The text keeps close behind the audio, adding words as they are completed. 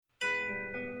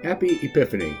Happy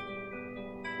Epiphany.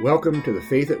 Welcome to the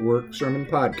Faith at Work Sermon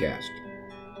Podcast.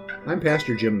 I'm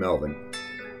Pastor Jim Melvin.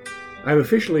 I've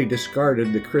officially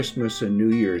discarded the Christmas and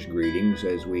New Year's greetings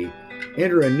as we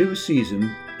enter a new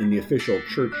season in the official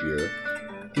church year,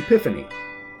 Epiphany.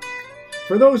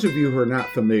 For those of you who are not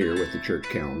familiar with the church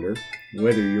calendar,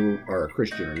 whether you are a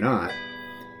Christian or not,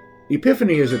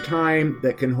 Epiphany is a time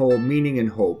that can hold meaning and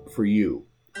hope for you,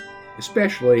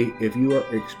 especially if you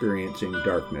are experiencing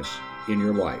darkness in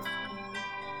your life.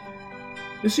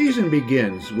 The season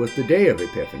begins with the day of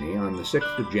Epiphany on the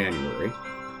 6th of January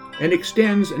and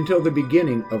extends until the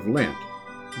beginning of Lent,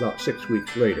 about 6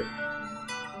 weeks later.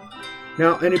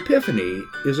 Now, an epiphany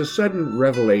is a sudden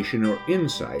revelation or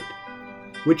insight,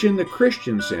 which in the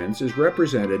Christian sense is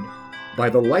represented by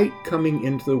the light coming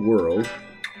into the world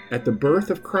at the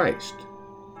birth of Christ,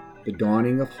 the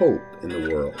dawning of hope in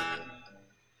the world.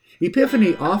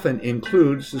 Epiphany often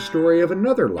includes the story of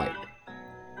another light,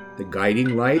 the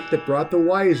guiding light that brought the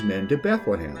wise men to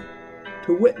Bethlehem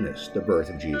to witness the birth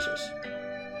of Jesus.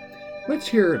 Let's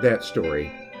hear that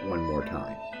story one more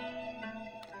time.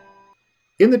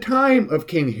 In the time of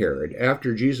King Herod,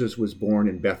 after Jesus was born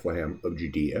in Bethlehem of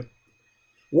Judea,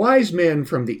 wise men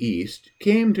from the east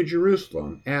came to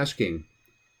Jerusalem asking,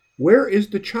 "Where is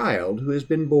the child who has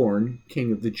been born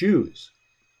King of the Jews?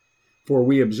 For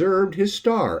we observed his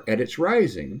star at its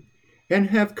rising and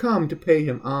have come to pay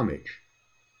him homage."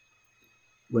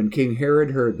 When King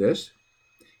Herod heard this,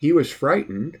 he was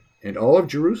frightened, and all of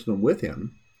Jerusalem with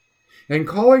him, and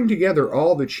calling together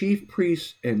all the chief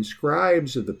priests and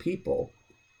scribes of the people,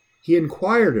 he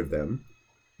inquired of them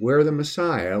where the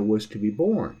Messiah was to be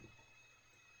born.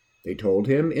 They told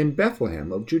him, "In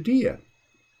Bethlehem of Judea,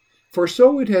 for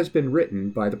so it has been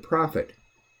written by the prophet,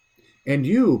 'And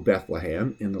you,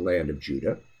 Bethlehem, in the land of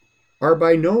Judah, are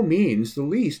by no means the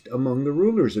least among the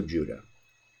rulers of Judah.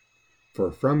 For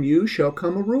from you shall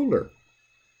come a ruler,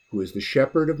 who is the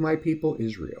shepherd of my people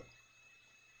Israel.'"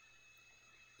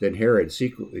 Then Herod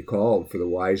secretly called for the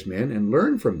wise men and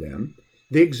learned from them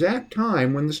the exact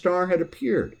time when the star had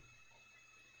appeared.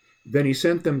 Then he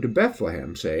sent them to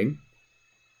Bethlehem, saying,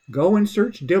 "Go and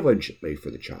search diligently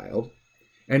for the child,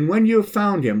 and when you have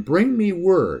found him, bring me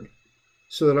word,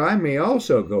 so that I may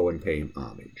also go and pay him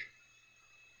homage."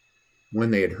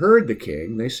 When they had heard the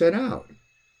king, they set out.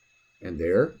 And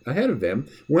there, ahead of them,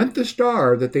 went the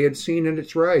star that they had seen at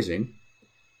its rising,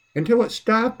 until it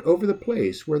stopped over the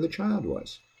place where the child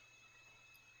was.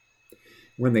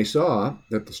 When they saw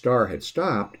that the star had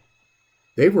stopped,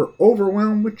 they were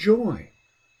overwhelmed with joy.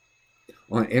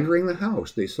 On entering the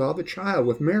house, they saw the child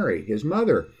with Mary, his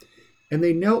mother, and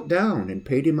they knelt down and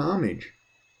paid him homage.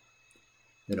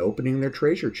 Then, opening their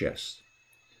treasure chests,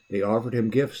 they offered him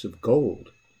gifts of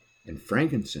gold and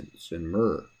frankincense and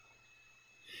myrrh.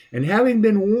 And having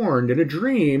been warned in a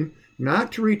dream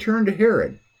not to return to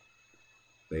Herod,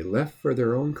 they left for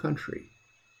their own country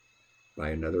by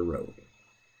another road.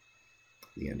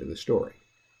 The end of the story.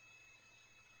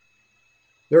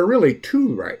 There are really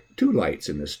two lights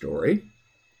in this story.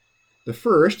 The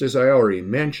first, as I already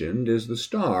mentioned, is the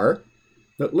star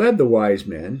that led the wise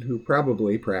men who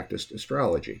probably practiced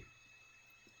astrology.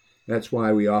 That's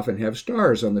why we often have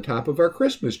stars on the top of our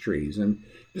Christmas trees and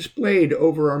displayed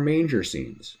over our manger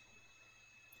scenes.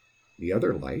 The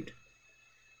other light,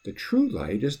 the true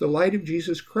light, is the light of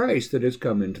Jesus Christ that has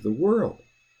come into the world.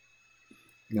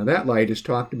 Now that light is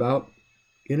talked about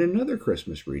in another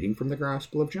Christmas reading from the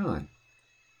Gospel of John.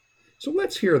 So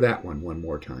let's hear that one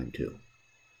more time too.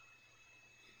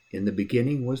 "In the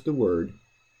beginning was the Word,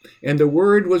 and the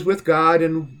Word was with God,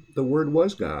 and the Word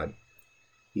was God.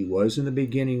 He was in the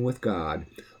beginning with God.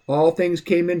 All things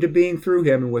came into being through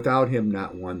him, and without him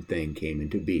not one thing came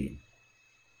into being.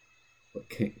 What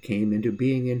came into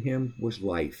being in him was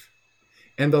life,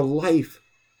 and the life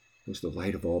was the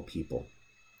light of all people.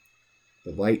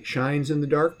 The light shines in the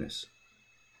darkness,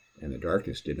 and the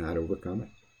darkness did not overcome it.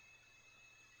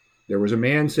 There was a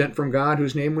man sent from God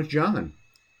whose name was John.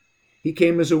 He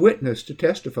came as a witness to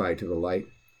testify to the light,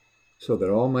 so that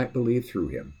all might believe through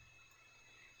him.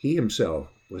 He himself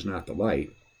was not the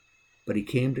light, but he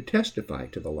came to testify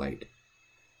to the light.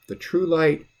 The true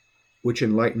light, which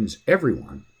enlightens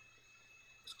everyone,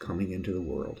 is coming into the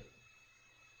world."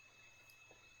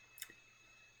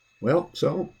 Well,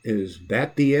 so is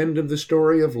that the end of the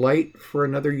story of light for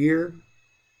another year?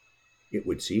 It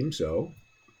would seem so.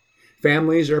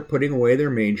 Families are putting away their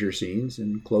manger scenes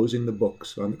and closing the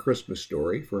books on the Christmas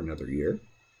story for another year.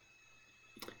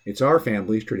 It's our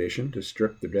family's tradition to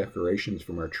strip the decorations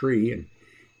from our tree and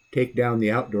take down the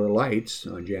outdoor lights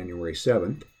on January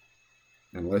 7th,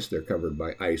 unless they're covered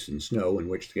by ice and snow, in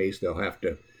which case they'll have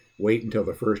to wait until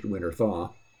the first winter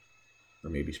thaw. or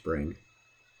maybe spring.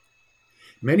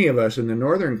 Many of us in the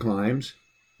northern climes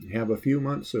have a few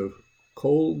months of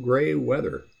cold gray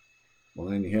weather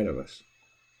lying ahead of us.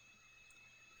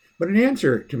 But in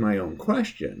answer to my own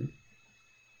question,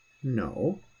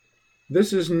 no,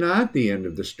 this is not the end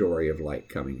of the story of light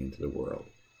coming into the world.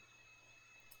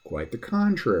 Quite the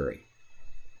contrary.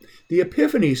 The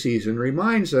Epiphany season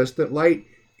reminds us that light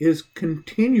is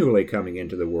continually coming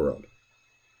into the world.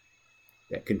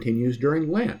 That continues during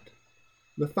Lent,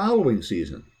 the following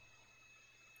season.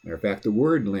 Matter of fact, the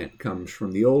word Lent comes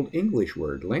from the Old English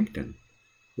word lengthen,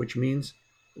 which means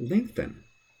lengthen.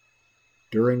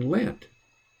 During Lent,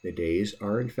 the days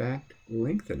are in fact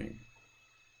lengthening.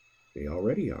 They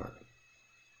already are.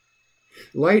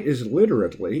 Light is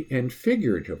literally and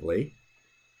figuratively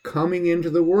coming into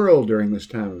the world during this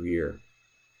time of year.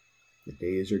 The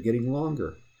days are getting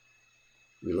longer.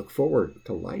 We look forward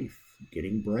to life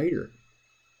getting brighter.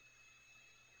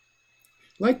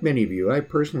 Like many of you, I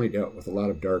personally dealt with a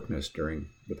lot of darkness during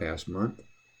the past month.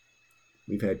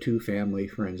 We've had 2 family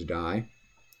friends die,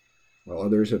 while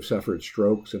others have suffered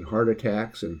strokes and heart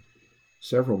attacks, and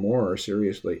several more are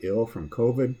seriously ill from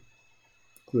COVID,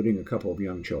 including a couple of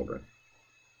young children.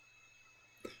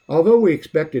 Although we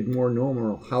expected more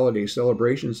normal holiday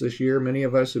celebrations this year, many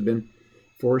of us have been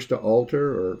forced to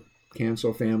alter or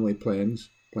cancel family plans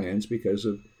because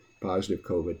of positive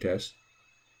COVID tests.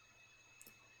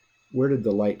 Where did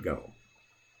the light go?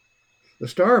 The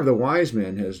star of the wise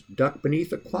men has ducked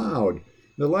beneath a cloud.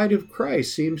 The light of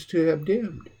Christ seems to have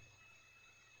dimmed.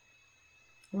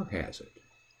 Or has it?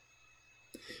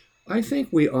 I think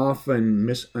we often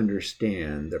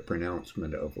misunderstand the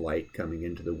pronouncement of light coming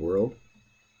into the world.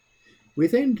 We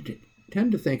then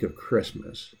tend to think of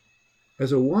Christmas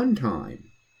as a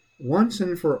one-time, once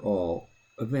and for all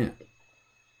event.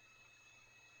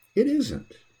 It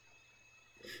isn't.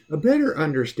 A better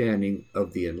understanding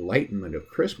of the enlightenment of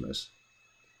Christmas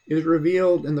is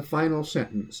revealed in the final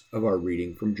sentence of our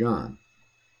reading from John.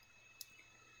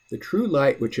 The true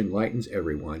light which enlightens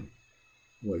everyone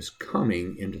was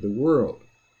coming into the world.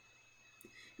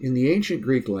 In the ancient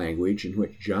Greek language in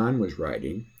which John was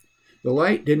writing, the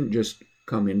light didn't just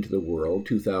come into the world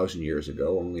 2,000 years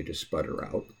ago only to sputter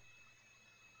out.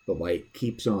 The light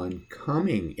keeps on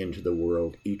coming into the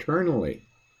world eternally.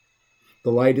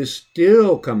 The light is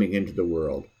still coming into the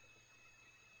world.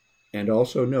 And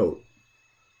also note,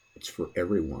 it's for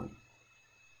everyone.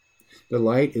 The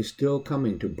light is still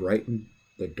coming to brighten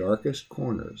the darkest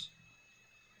corners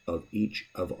of each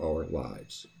of our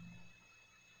lives.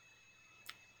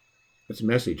 That's a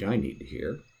message I need to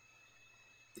hear.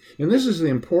 And this is the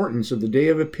importance of the day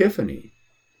of Epiphany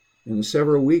and the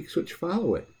several weeks which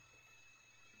follow it.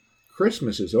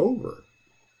 Christmas is over,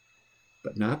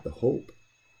 but not the hope,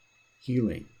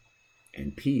 healing,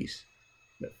 and peace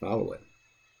that follow it.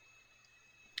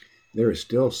 There is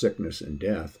still sickness and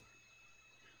death,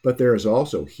 but there is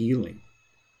also healing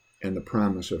and the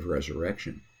promise of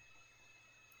resurrection.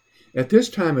 At this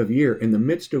time of year, in the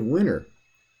midst of winter,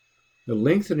 the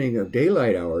lengthening of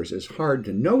daylight hours is hard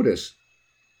to notice,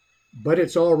 but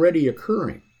it's already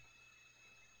occurring.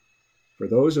 For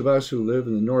those of us who live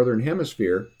in the northern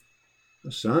hemisphere,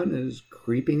 the sun is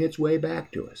creeping its way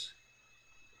back to us.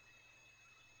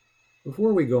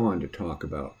 Before we go on to talk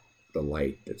about the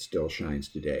light that still shines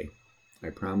today, I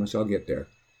promise I'll get there.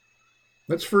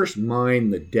 Let's first mine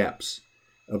the depths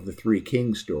of the 3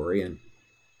 kings story and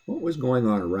what was going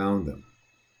on around them.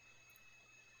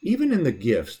 Even in the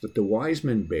gifts that the wise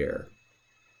men bear,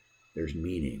 there's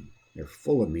meaning. They're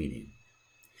full of meaning.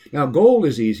 Now, gold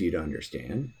is easy to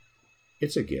understand.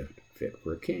 It's a gift fit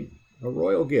for a king, a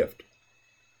royal gift.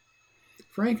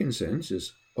 Frankincense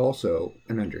is also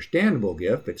an understandable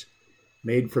gift. It's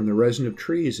made from the resin of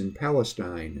trees in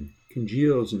Palestine and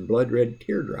congeals in blood-red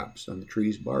teardrops on the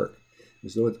tree's bark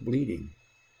as though it's bleeding.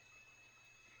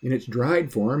 In its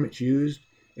dried form, it's used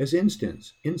as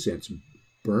incense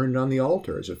burned on the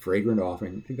altar as a fragrant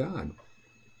offering to God.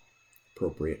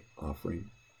 Appropriate offering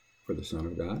for the Son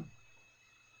of God.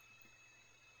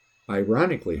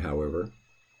 Ironically, however,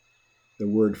 the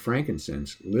word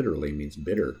frankincense literally means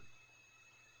bitter,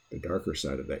 the darker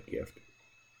side of that gift.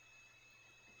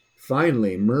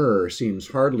 Finally, myrrh seems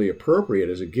hardly appropriate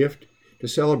as a gift to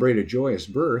celebrate a joyous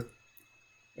birth,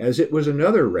 as it was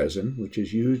another resin which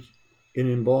is used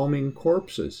in embalming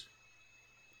corpses.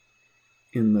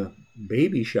 In the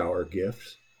baby shower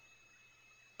gifts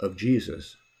of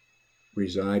Jesus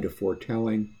reside a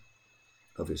foretelling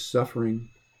of his suffering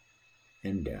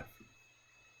and death.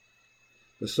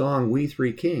 The song We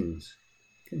Three Kings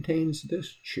contains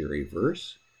this cheery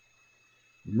verse: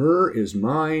 Myrrh is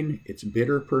mine, its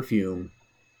bitter perfume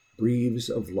breathes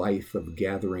of life of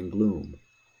gathering gloom,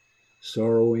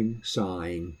 sorrowing,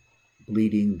 sighing,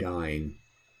 bleeding, dying,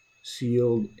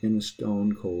 sealed in a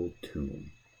stone-cold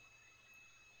tomb.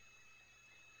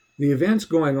 The events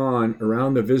going on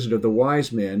around the visit of the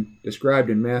wise men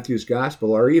described in Matthew's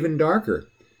Gospel are even darker,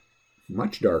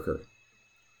 much darker.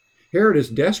 Herod is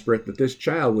desperate that this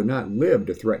child would not live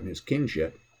to threaten his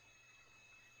kingship.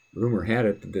 Rumor had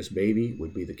it that this baby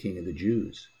would be the king of the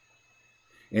Jews.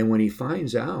 And when he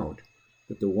finds out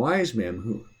that the wise men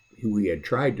who he had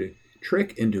tried to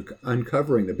trick into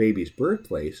uncovering the baby's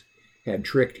birthplace had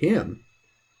tricked him,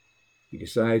 he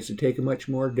decides to take a much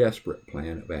more desperate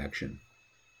plan of action.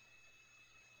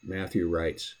 Matthew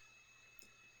writes,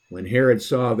 "When Herod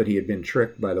saw that he had been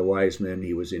tricked by the wise men,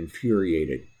 he was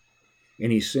infuriated,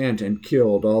 and he sent and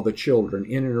killed all the children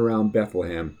in and around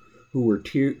Bethlehem who were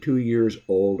 2 years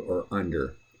old or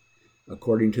under,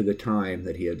 according to the time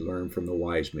that he had learned from the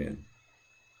wise men.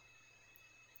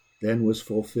 Then was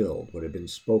fulfilled what had been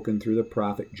spoken through the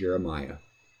prophet Jeremiah.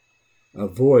 A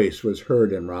voice was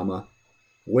heard in Ramah,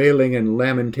 wailing and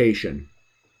lamentation,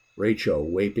 Rachel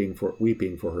weeping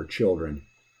for her children.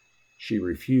 She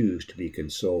refused to be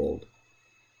consoled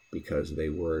because they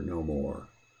were no more."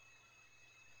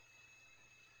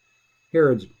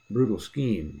 Herod's brutal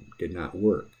scheme did not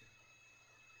work.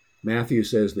 Matthew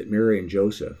says that Mary and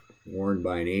Joseph, warned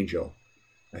by an angel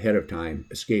ahead of time,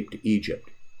 escaped to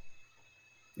Egypt,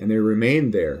 and they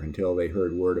remained there until they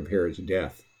heard word of Herod's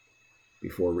death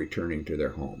before returning to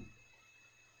their home.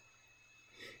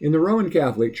 In the Roman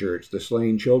Catholic Church, the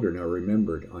slain children are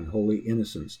remembered on Holy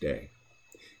Innocents' Day,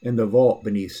 and the vault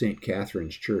beneath St.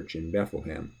 Catherine's Church in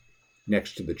Bethlehem,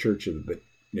 next to the Church of the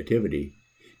Nativity,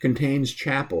 contains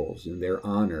chapels in their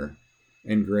honor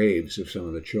and graves of some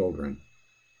of the children.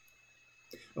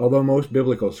 Although most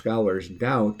biblical scholars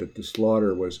doubt that the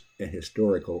slaughter was a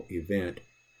historical event,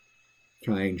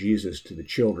 tying Jesus to the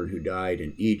children who died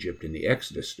in Egypt in the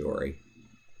Exodus story,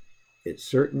 it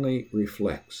certainly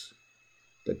reflects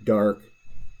the dark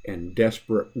and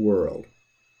desperate world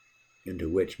into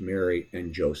which Mary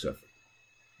and Joseph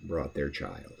brought their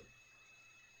child.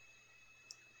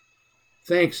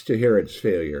 Thanks to Herod's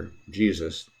failure,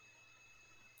 Jesus,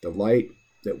 the light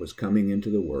that was coming into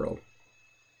the world,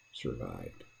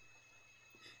 survived.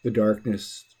 The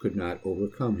darkness could not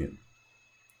overcome him.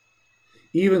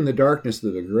 Even the darkness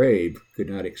of the grave could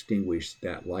not extinguish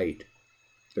that light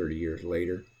 30 years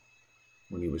later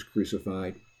when he was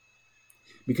crucified,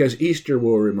 because Easter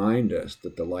will remind us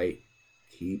that the light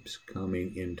keeps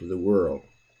coming into the world.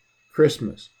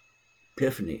 Christmas,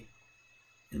 Epiphany,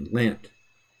 and Lent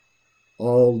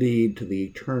all lead to the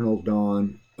eternal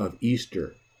dawn of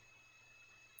Easter,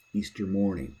 Easter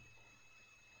morning,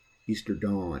 Easter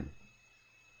dawn.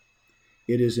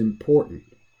 It is important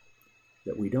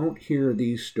that we don't hear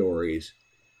these stories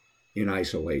in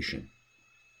isolation.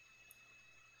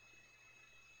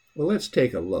 Well, let's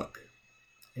take a look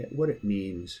at what it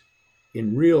means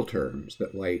in real terms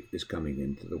that light is coming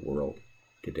into the world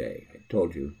today. I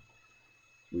told you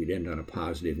we'd end on a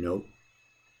positive note.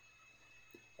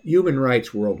 Human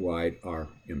rights worldwide are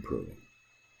improving.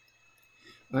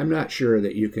 I'm sure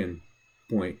that you can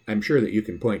point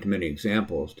to many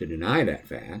examples to deny that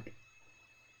fact.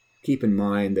 Keep in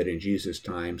mind that in Jesus'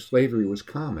 time, slavery was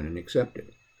common and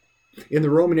accepted. In the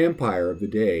Roman Empire of the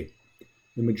day,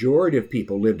 the majority of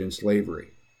people lived in slavery.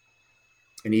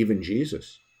 And even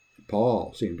Jesus,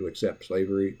 Paul, seemed to accept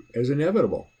slavery as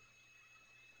inevitable.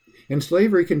 And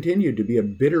slavery continued to be a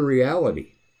bitter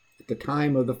reality at the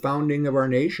time of the founding of our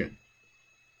nation,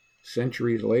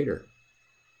 centuries later.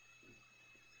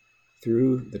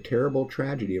 Through the terrible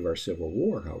tragedy of our Civil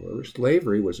War, however,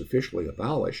 slavery was officially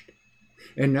abolished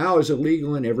and now is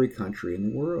illegal in every country in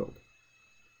the world.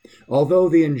 Although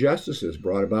the injustices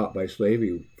brought about by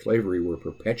slavery were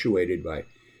perpetuated by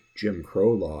Jim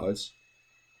Crow laws,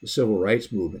 the civil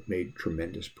rights movement made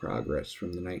tremendous progress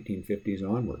from the 1950s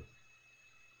onward.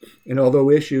 And although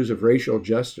issues of racial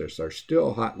justice are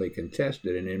still hotly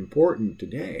contested and important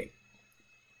today,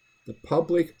 the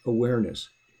public awareness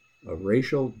of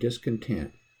racial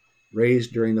discontent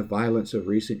raised during the violence of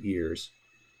recent years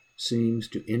seems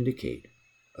to indicate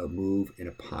a move in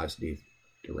a positive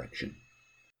direction.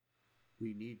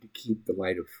 We need to keep the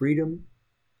light of freedom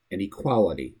and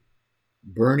equality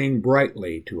burning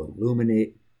brightly to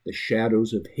illuminate the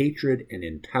shadows of hatred and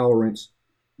intolerance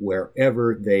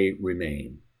wherever they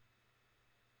remain.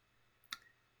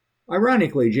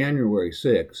 Ironically, January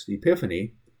 6th,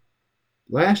 Epiphany,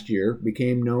 last year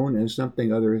became known as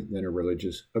something other than a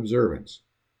religious observance.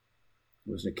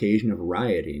 It was an occasion of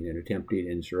rioting and attempted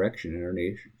insurrection in our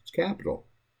nation's capital.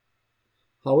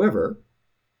 However,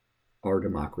 our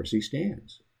democracy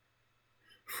stands.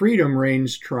 Freedom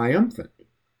reigns triumphant.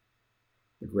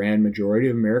 The grand majority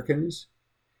of Americans,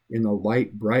 in the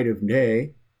light bright of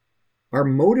day, are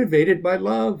motivated by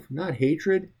love, not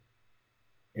hatred,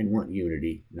 and want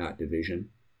unity, not division.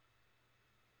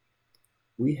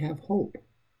 We have hope,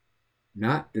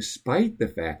 not despite the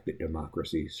fact that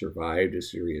democracy survived a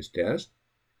serious test,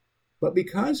 but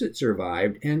because it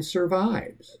survived and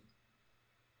survives.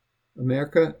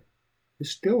 America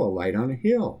is still a light on a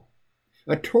hill,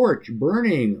 a torch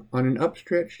burning on an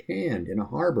upstretched hand in a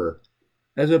harbor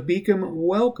as a beacon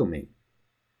welcoming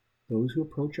those who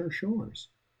approach our shores.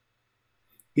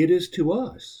 It is to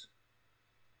us,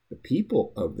 the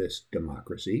people of this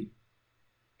democracy,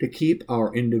 to keep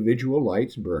our individual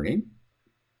lights burning,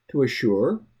 to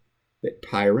assure that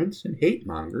tyrants and hate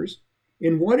mongers,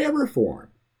 in whatever form,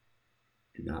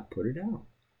 do not put it out.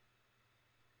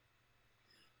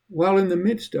 While in the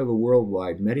midst of a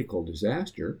worldwide medical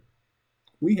disaster,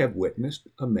 we have witnessed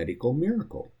a medical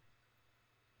miracle.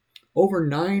 Over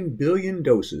 9 billion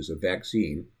doses of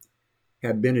vaccine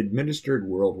have been administered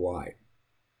worldwide.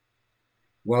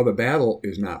 While the battle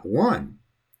is not won,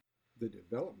 the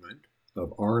development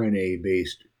of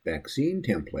RNA-based vaccine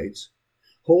templates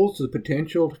holds the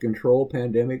potential to control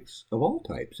pandemics of all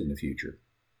types in the future.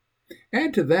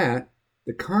 Add to that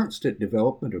the constant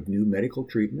development of new medical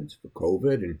treatments for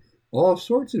COVID and all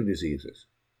sorts of diseases.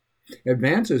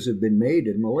 Advances have been made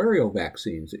in malarial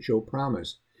vaccines that show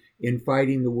promise in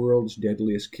fighting the world's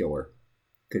deadliest killer.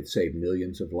 Could save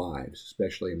millions of lives,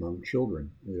 especially among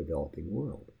children in the developing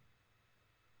world.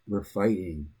 We're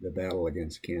fighting the battle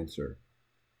against cancer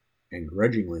and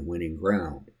grudgingly winning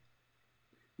ground.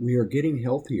 We are getting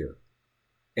healthier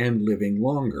and living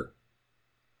longer.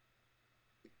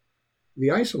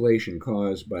 The isolation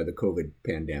caused by the COVID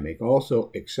pandemic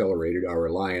also accelerated our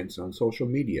reliance on social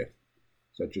media,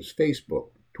 such as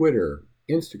Facebook, Twitter,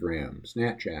 Instagram,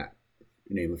 Snapchat,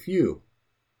 to name a few.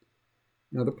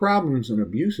 Now, the problems and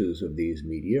abuses of these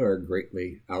media are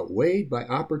greatly outweighed by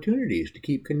opportunities to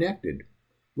keep connected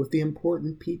with the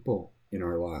important people in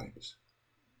our lives.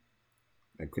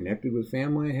 I've connected with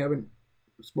family I haven't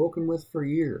spoken with for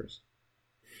years.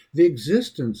 The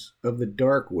existence of the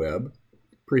dark web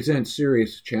presents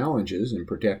serious challenges in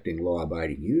protecting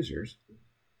law-abiding users,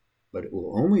 but it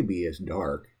will only be as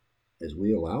dark as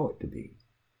we allow it to be.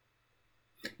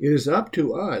 It is up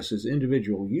to us as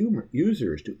individual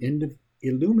users to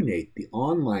illuminate the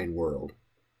online world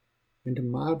and to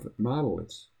model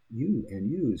its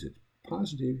use its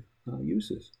positive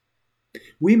uses.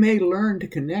 We may learn to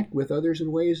connect with others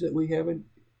in ways that we haven't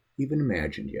even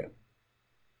imagined yet.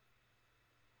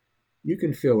 You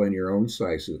can fill in your own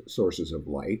sources of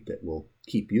light that will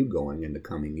keep you going in the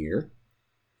coming year,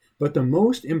 but the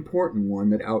most important one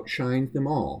that outshines them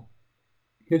all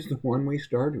is the one we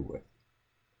started with.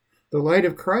 The light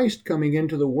of Christ coming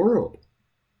into the world.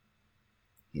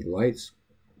 His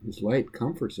light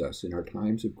comforts us in our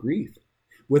times of grief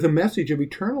with a message of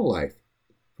eternal life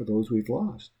for those we've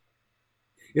lost.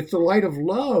 It's the light of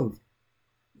love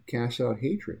that casts out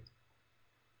hatred.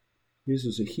 His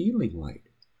is a healing light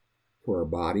for our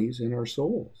bodies and our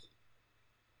souls.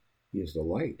 He is the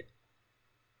light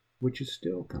which is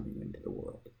still coming into the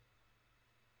world.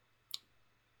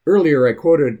 Earlier, I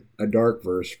quoted a dark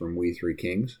verse from We Three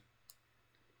Kings.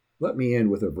 Let me end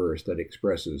with a verse that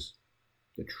expresses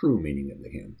the true meaning of the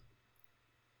hymn.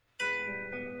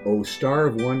 O star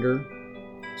of wonder,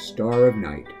 star of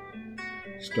night,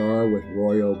 star with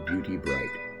royal beauty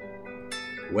bright,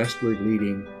 westward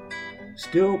leading,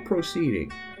 still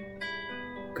proceeding,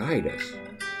 guide us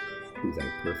to thy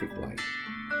perfect light.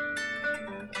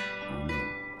 Amen.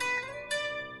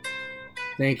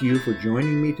 Thank you for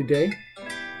joining me today.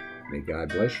 May God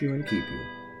bless you and keep you.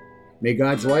 May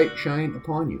God's light shine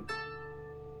upon you.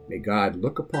 May God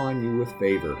look upon you with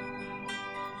favor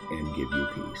and give you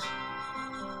peace.